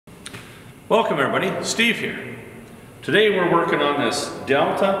Welcome everybody, Steve here. Today we're working on this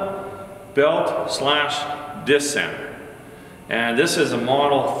Delta belt / disc sander. And this is a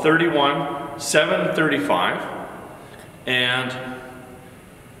model 31735. And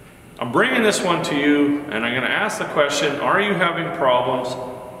I'm bringing this one to you and I'm going to ask the question, are you having problems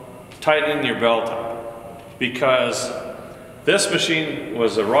tightening your belt up? Because this machine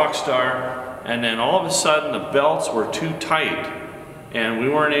was a rock star and then all of a sudden the belts were too tight. And we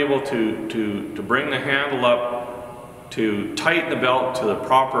weren't able to bring the handle up to tighten the belt to the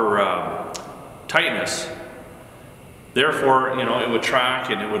proper tightness. Therefore, you know, it would track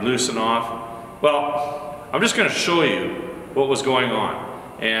and it would loosen off. Well, I'm just going to show you what was going on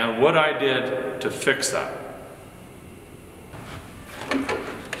and what I did to fix that.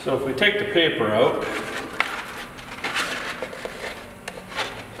 So if we take the paper out,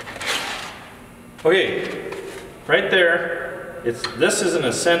 okay, right there. This is an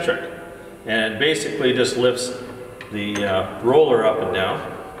eccentric, and it basically just lifts the roller up and down.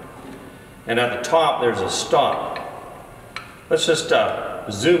 And at the top there's a stop. Let's just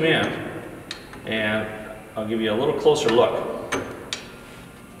zoom in and I'll give you a little closer look.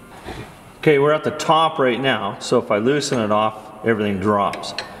 Okay, we're at the top right now, so if I loosen it off, everything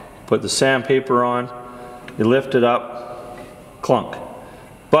drops. Put the sandpaper on, you lift it up, clunk.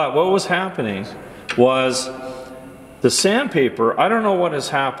 But what was happening was the sandpaper, I don't know what has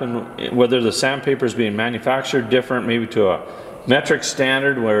happened, whether the sandpaper is being manufactured different, maybe to a metric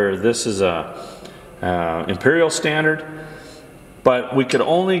standard where this is a imperial standard, but we could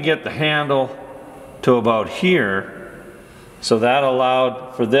only get the handle to about here, so that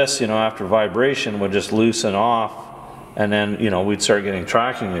allowed for this, you know, after vibration would just loosen off and then, you know, we'd start getting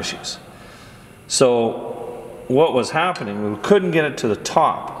tracking issues. So what was happening, we couldn't get it to the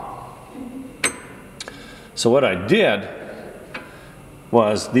top. So what I did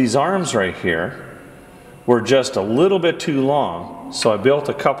was these arms right here were just a little bit too long, so I built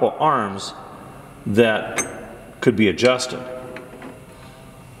a couple arms that could be adjusted.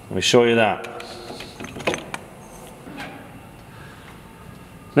 Let me show you that.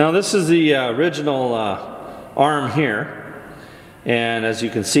 Now this is the original arm here, and as you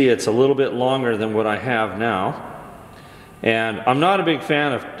can see it's a little bit longer than what I have now. And I'm not a big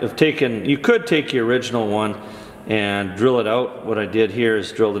fan of taking, you could take the original one and drill it out. What I did here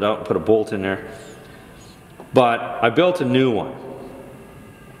is drilled it out and put a bolt in there. But I built a new one.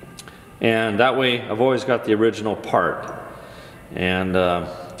 And that way I've always got the original part. And I'm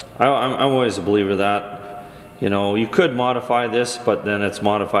always a believer that, you know, you could modify this, but then it's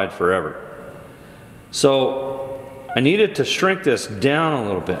modified forever. So I needed to shrink this down a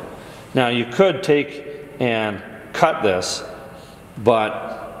little bit. Now you could take and cut this,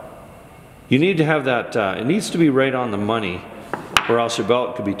 but you need to have that, it needs to be right on the money, or else your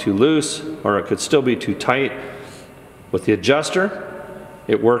belt could be too loose or it could still be too tight. With the adjuster,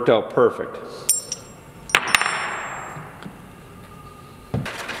 it worked out perfect.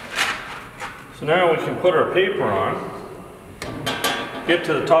 So now we can put our paper on, get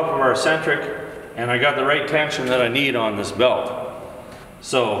to the top of our eccentric, and I got the right tension that I need on this belt.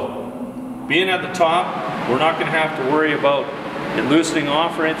 So being at the top, we're not going to have to worry about it loosening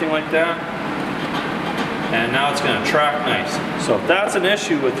off or anything like that. And now it's going to track nice. So if that's an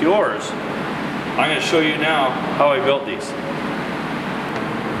issue with yours, I'm going to show you now how I built these.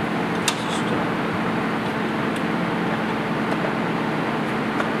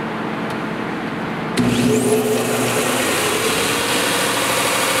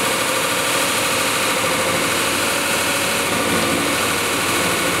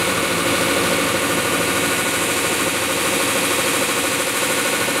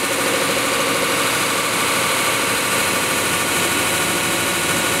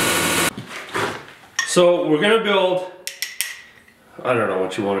 So we're going to build, I don't know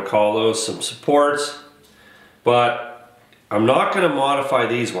what you want to call those, some supports, but I'm not going to modify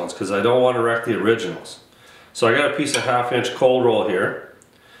these ones because I don't want to wreck the originals. So I got a piece of 1/2 inch cold roll here,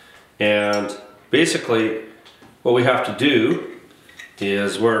 and basically what we have to do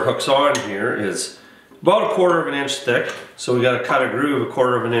is where it hooks on here is about 1/4 inch thick, so we got to cut a groove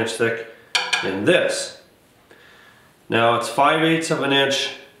 1/4 inch thick in this. Now it's 5/8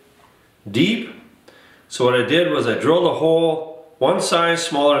 inch deep. So what I did was I drilled a hole one size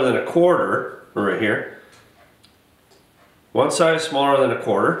smaller than 1/4 right here, one size smaller than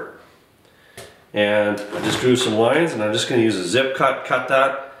 1/4, and I just drew some lines, and I'm just going to use a zip cut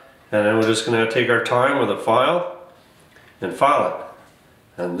that, and then we're just going to take our time with a file and file it,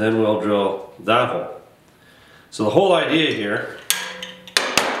 and then we'll drill that hole. So the whole idea here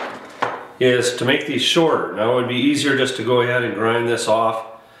is to make these shorter. Now it would be easier just to go ahead and grind this off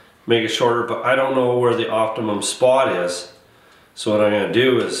make it shorter, but I don't know where the optimum spot is. So what I'm going to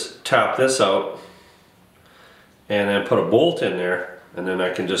do is tap this out and then put a bolt in there, and then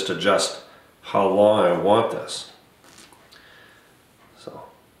I can just adjust how long I want this. So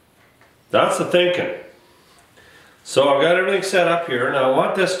that's the thinking. So I've got everything set up here. Now I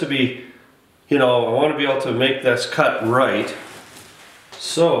want this to be, you know, I want to be able to make this cut right.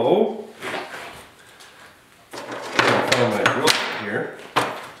 So I'll find my drill here.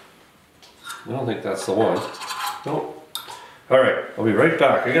 I don't think that's the one. Nope. Alright, I'll be right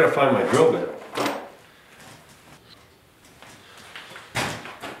back. I gotta find my drill bit.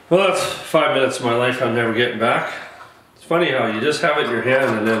 Well, that's 5 minutes of my life I'm never getting back. It's funny how you just have it in your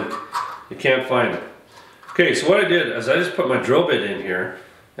hand and then you can't find it. Okay, so what I did is I just put my drill bit in here,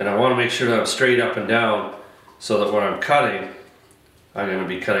 and I want to make sure that I'm straight up and down so that when I'm cutting, I'm going to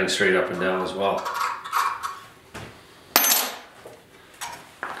be cutting straight up and down as well.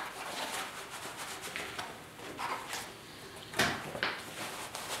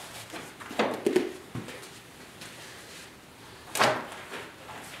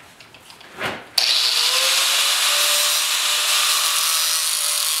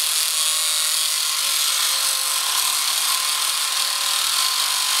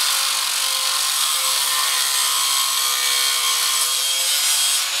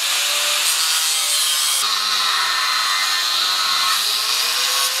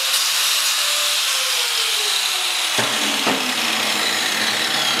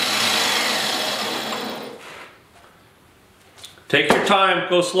 Take your time,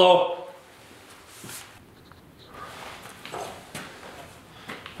 go slow.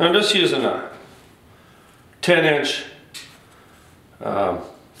 I'm just using a 10-inch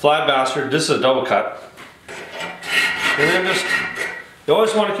flat bastard. This is a double cut. And then just, you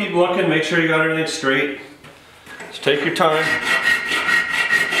always want to keep looking, make sure you got everything straight. Just take your time.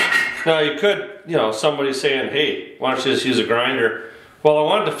 Now you could, you know, somebody saying, hey, why don't you just use a grinder? Well, I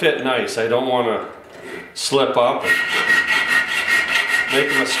want it to fit nice. I don't want to slip up and make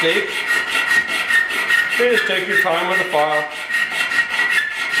a mistake. Okay, just take your time with the file.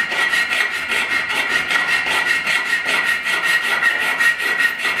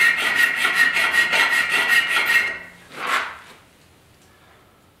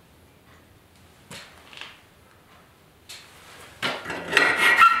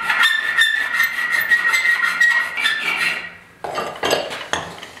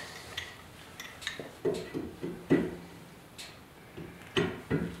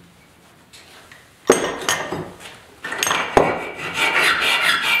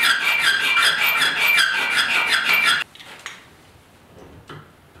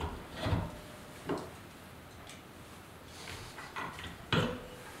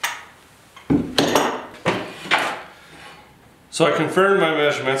 So I confirmed my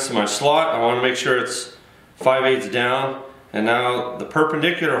measurements to my slot. I want to make sure it's 5/8 down. And now the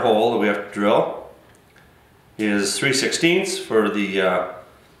perpendicular hole that we have to drill is 3/16 for the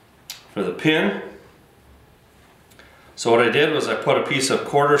pin. So what I did was I put a piece of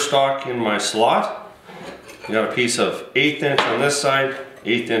quarter stock in my slot. I got a piece of 1/8 inch on this side,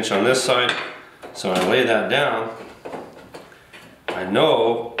 1/8 inch on this side. So when I lay that down, I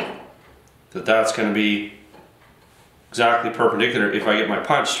know that that's going to be exactly perpendicular if I get my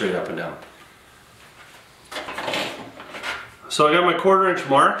punch straight up and down. So I got my 1/4 inch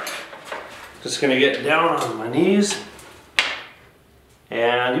mark. Just gonna get down on my knees.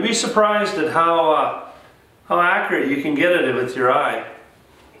 And you'd be surprised at how accurate you can get it with your eye.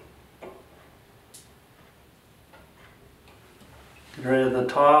 Get right at the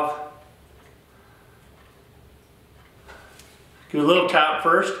top. Give it a little tap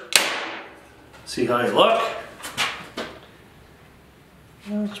first. See how you look.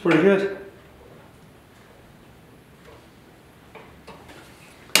 That's pretty good.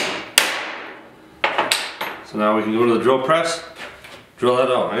 So now we can go to the drill press, drill that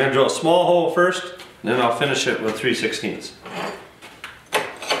out. I'm going to drill a small hole first, and then I'll finish it with 3/16.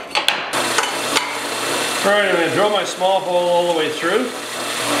 Alright, I'm going to drill my small hole all the way through.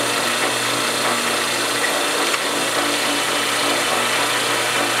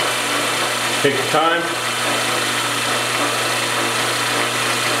 Take your time.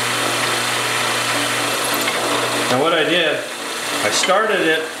 Now what I did, I started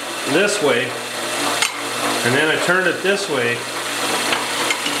it this way, and then I turned it this way,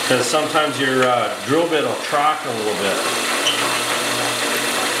 because sometimes your drill bit will track a little bit.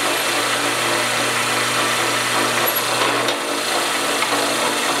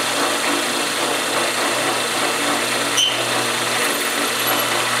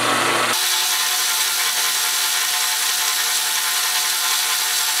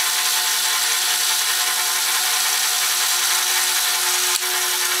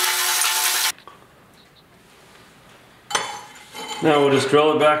 Now we'll just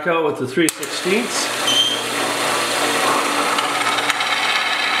drill it back out with the 3/16.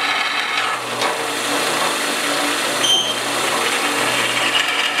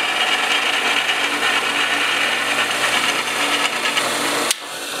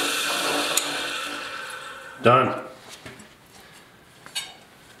 Done.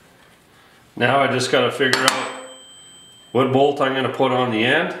 Now I just got to figure out what bolt I'm going to put on the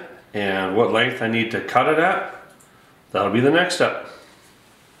end and what length I need to cut it at. That'll be the next step.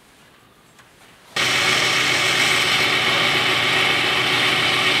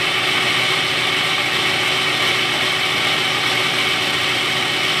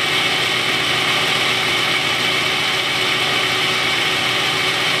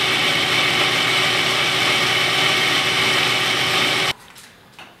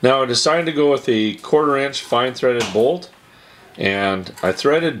 Now I decided to go with a 1/4 inch fine threaded bolt, and I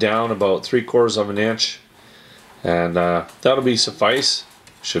threaded down about 3/4 of an inch, and that'll be suffice.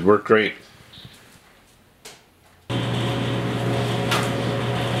 Should work great.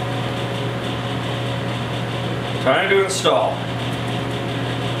 Time to install.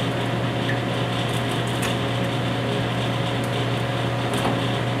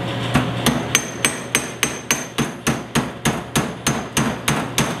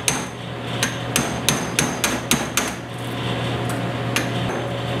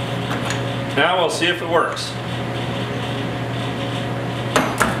 Now we'll see if it works.